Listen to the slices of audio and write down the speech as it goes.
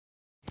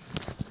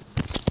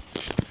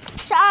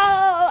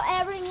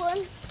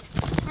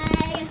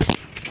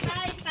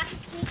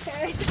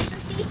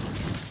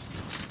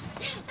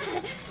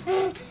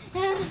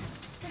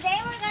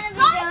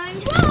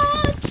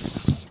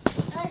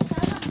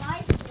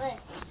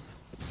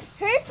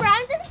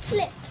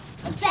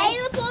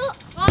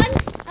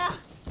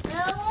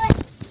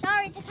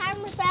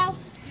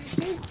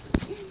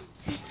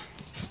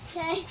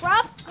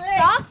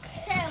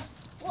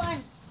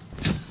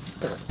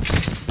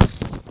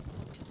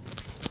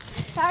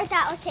Sorry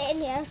that was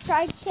hitting you.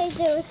 Try to do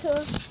it to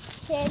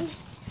him.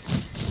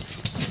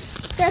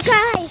 So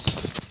guys,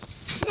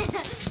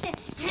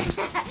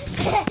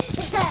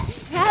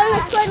 have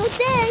a fun with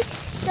this.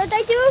 So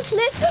they do a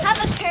flip.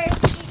 Have a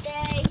cursey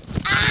day.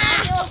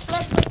 Ah! Do a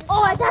flip with the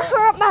Oh, that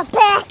hurt my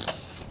back.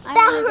 I'm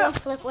going to do a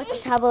flip with the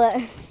tablet.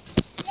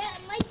 Yeah,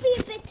 it might be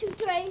a bit too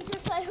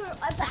dangerous. I hurt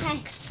my back.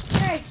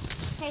 Hey,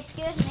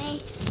 excuse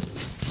me.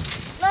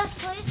 Look,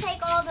 please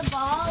take all the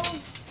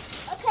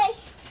balls. Okay.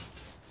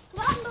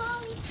 Come on,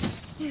 Molly.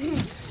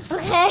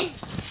 Okay,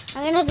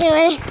 I'm gonna do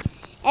it.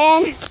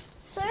 And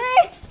 3,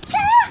 2.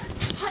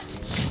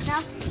 No,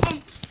 and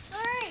 3,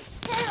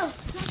 2.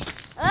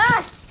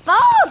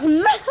 Balls,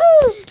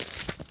 move.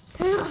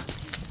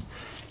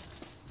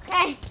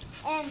 Okay,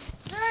 and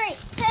 3,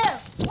 2,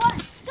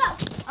 1, go.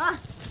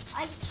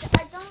 I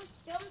don't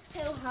jump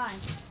too high.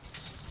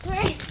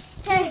 3,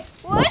 2,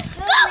 1,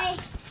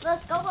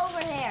 Let's go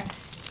over there.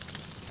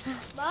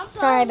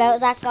 Sorry about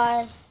that,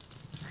 guys.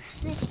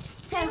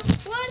 2, 1,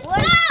 go!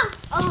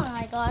 Oh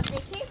my God,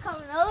 they keep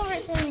coming over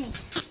to me.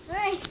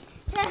 3,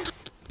 2,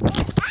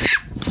 1.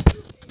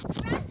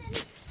 Brandon,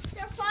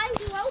 they're fine.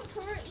 You won't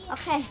hurt you.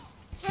 Okay,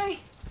 3,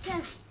 2,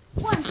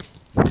 1.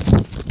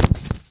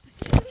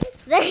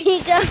 There you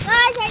go.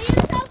 Guys, are you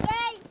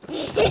okay?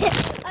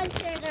 I'm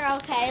sure they're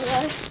okay,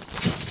 look.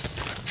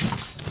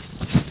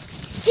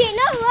 Do you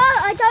know what?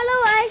 I don't know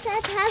why I said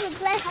to have a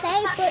blessed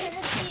day, but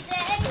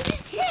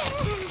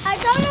I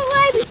don't know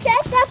why we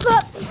said that,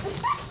 but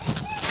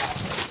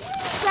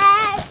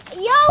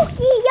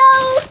Yoki yo.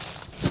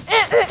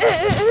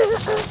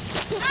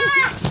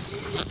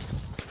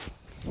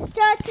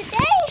 So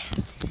today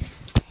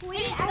we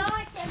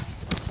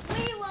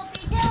will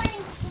be doing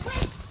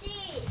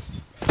twisties.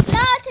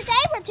 No,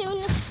 today we're doing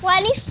the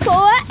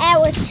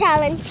 24-hour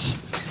challenge.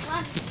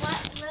 What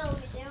will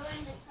we do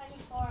in the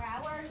 24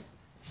 hours?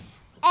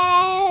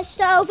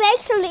 So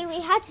basically we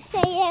had to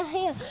stay out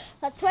here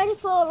for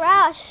 24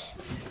 hours.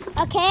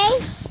 Okay?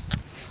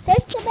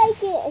 Just to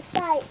make it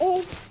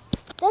exciting.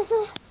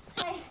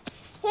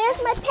 Here's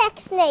my pet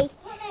snake.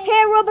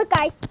 Here, rubber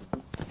guy.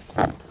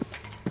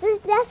 Does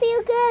that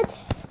feel good?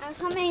 I'm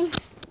coming.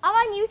 I'm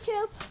on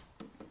YouTube.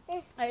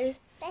 Hey,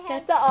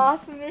 Get that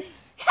off of me. There's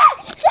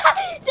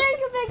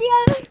a video.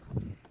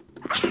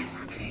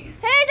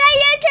 Here's a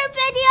YouTube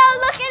video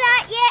looking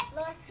at you.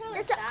 Lois, who is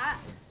It's that?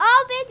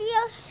 all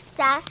videos.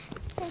 That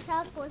is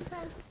our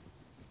boyfriend.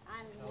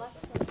 And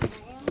what's his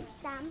name?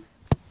 Sam.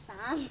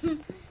 Sam.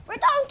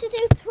 We're going to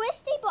do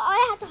twisty, but I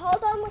had to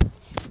hold on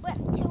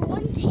to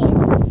one team.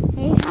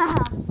 Yeah.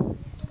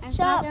 It's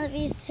not going to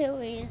be too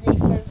easy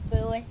for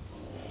Buits.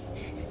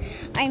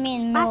 I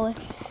mean,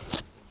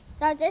 Moits.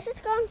 So this is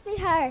going to be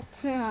hard.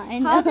 I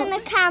know. Holding the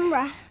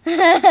camera.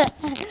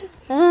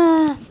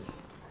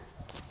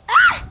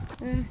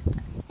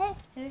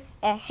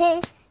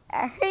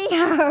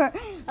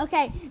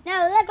 Okay, now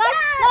let's go.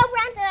 No,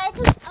 Brandon,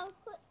 I'll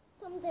put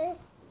some there.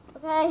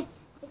 Okay,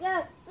 let's go.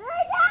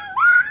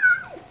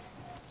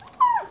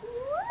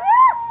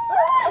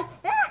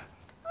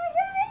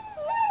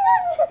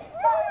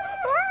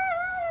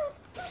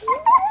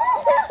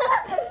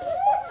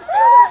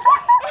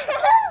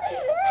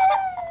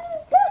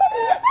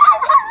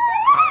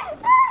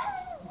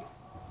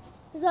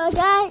 So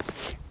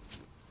guys,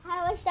 how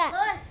was that?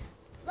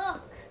 Look.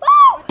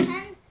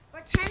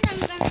 Pretend I'm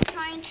gonna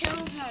try and kill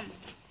him.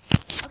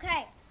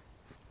 Okay.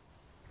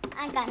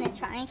 I'm gonna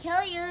try and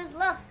kill you.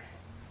 Look.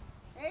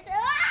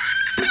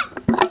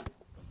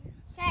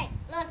 Okay,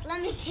 let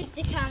me kick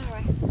the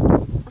camera.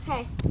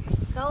 Okay,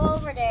 go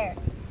over there.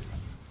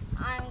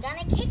 I'm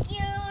gonna kick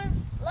you.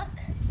 Look.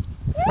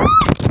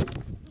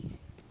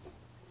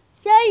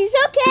 So it's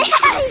okay.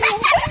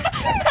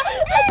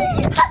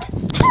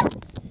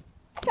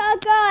 So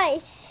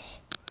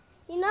guys,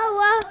 you know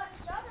what?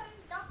 Show them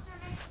Dr.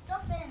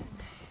 McStuffin.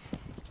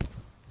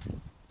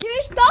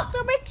 There's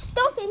Dr.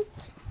 McStuffin,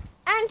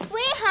 and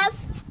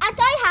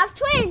I have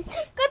twins.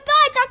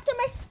 Goodbye, Dr.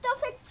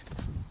 McStuffin.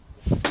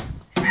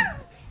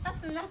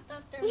 That's not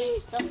Dr.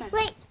 McStuffin.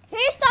 Wait,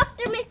 here's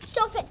Dr.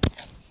 McStuffin.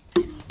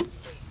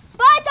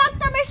 Bye,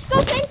 Dr.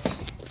 McStuffin.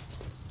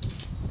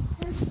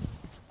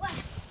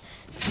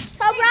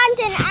 So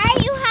Brandon, are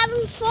you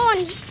having fun?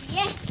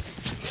 Yes.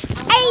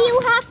 Are you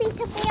happy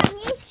to be on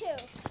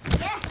YouTube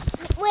Yes.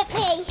 with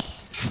me?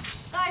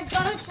 Guys, go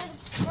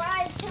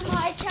subscribe to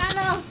my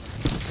channel.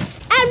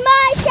 And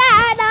my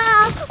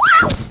channel.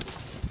 Wow!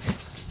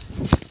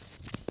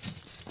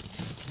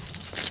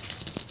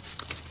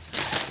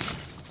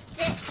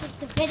 Did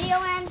the video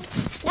end?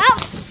 No.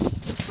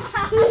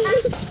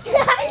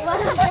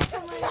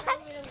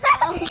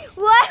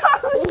 What? I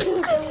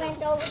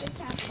went over the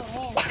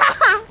trampoline.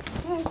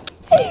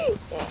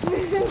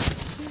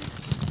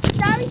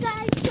 Sorry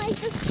guys, my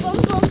just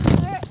bumble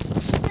hurt.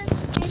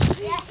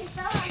 Yeah, it's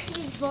all like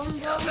he's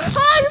bumble.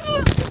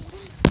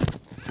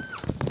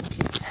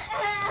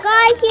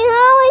 Guys, you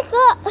know I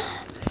got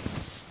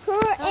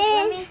hurt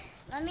in.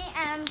 Let me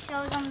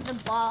show them the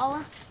ball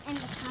and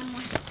the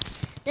camera.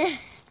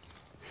 This.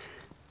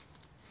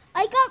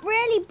 I got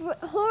really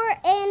hurt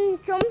in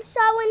jump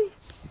showing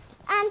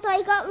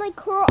I got like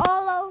hair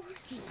all over.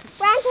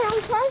 Brandon,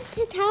 I'm trying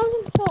to tell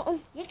them something.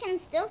 You can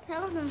still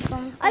tell them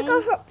something. I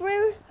got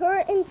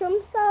hurt in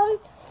jump zone,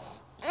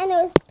 and it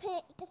was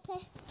the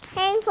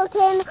painful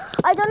thing.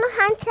 I done a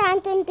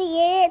handstand in the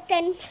air,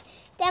 then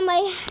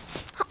my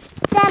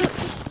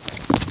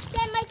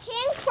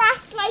thing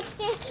crashed like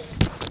this.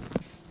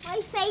 My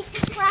face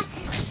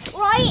crashed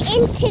right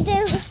into the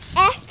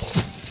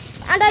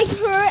X, and I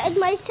hurt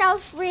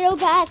myself real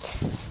bad.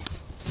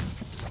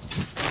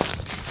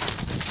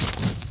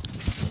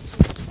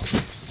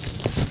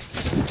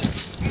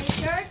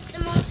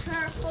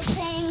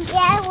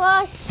 Yeah, it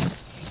was.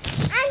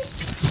 And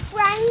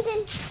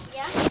Brandon.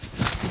 Yeah.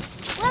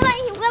 Will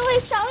I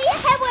show you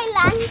how I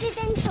landed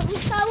in jump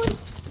zone?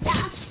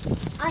 Yeah.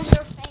 On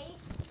your face.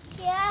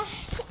 Yeah.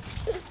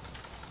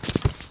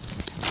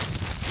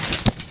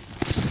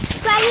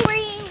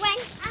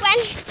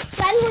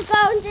 When we're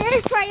going there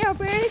for your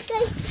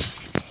birthday.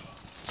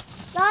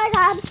 God,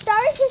 I'm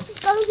sorry this is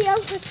going to be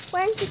on for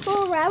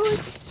 24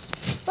 hours.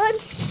 But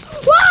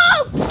whoa!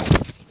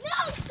 No,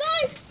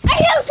 guys, are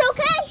you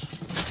okay?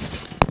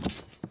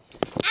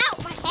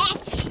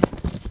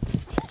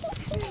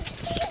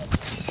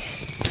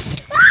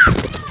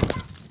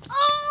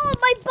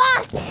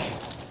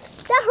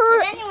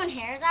 Did anyone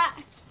hear that?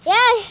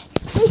 Yeah,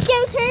 we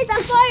still heard the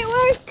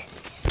firework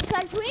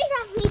because we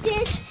definitely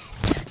did.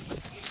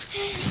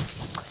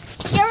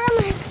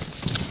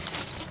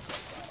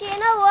 Do you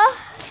know what?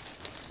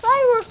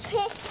 Firework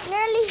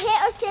nearly hit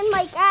us in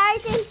my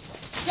garden.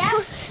 Yeah.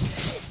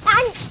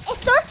 And it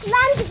just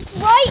landed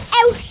right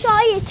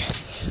outside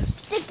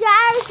the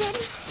garden.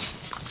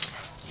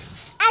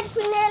 And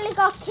we nearly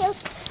got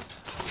killed.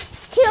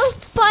 Killed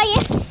by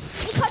it.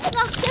 We could have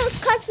got killed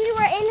because we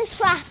were in a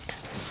trap.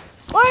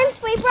 Weren't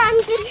we,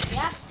 Brandon?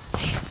 Yeah.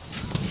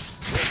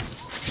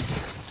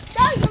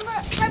 So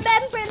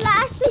remember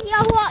last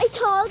video what I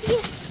told you?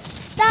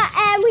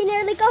 That we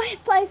nearly got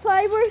hit by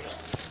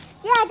fireworks.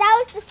 Yeah, that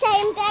was the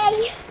same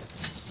day.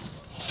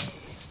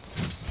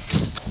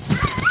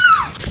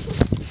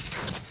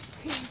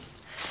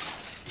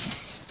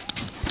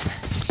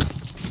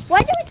 Why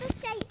do we just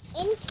say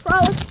intro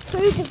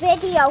through the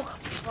video?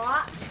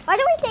 What? Why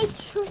do we say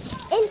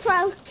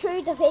intro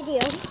through the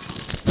video?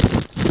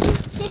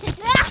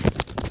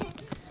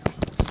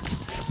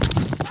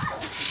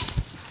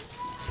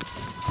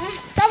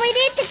 So we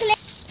need to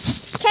click.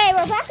 Okay,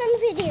 we're back on the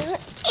video.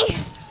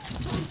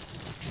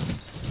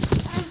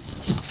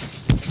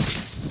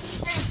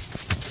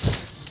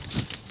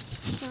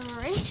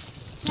 Sorry.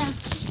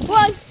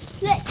 One,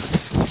 flip.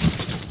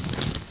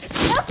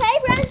 Okay,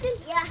 Brandon.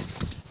 Yeah.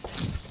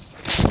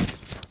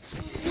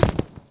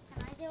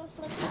 Can I do a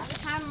flip of the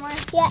camera?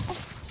 Yeah.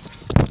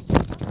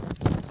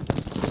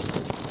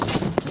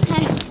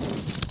 Okay.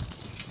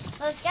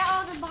 Let's get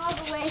all the balls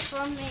away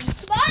from me.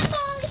 Bye,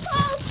 Molly.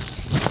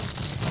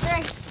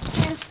 3,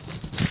 2.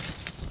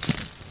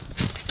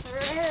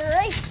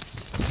 3.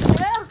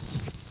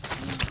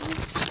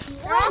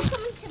 They're all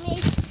coming to me.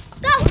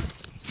 Go!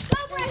 Go,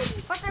 Brandon!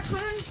 But they're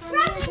coming from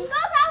Brandon, me.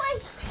 go that way!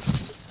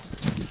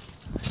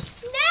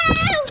 No!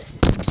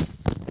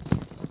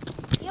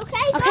 You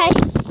okay? Okay.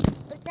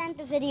 Let's end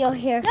the video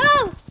here.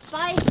 No!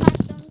 Bye, Pat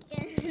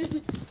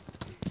Duncan.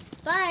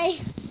 Bye.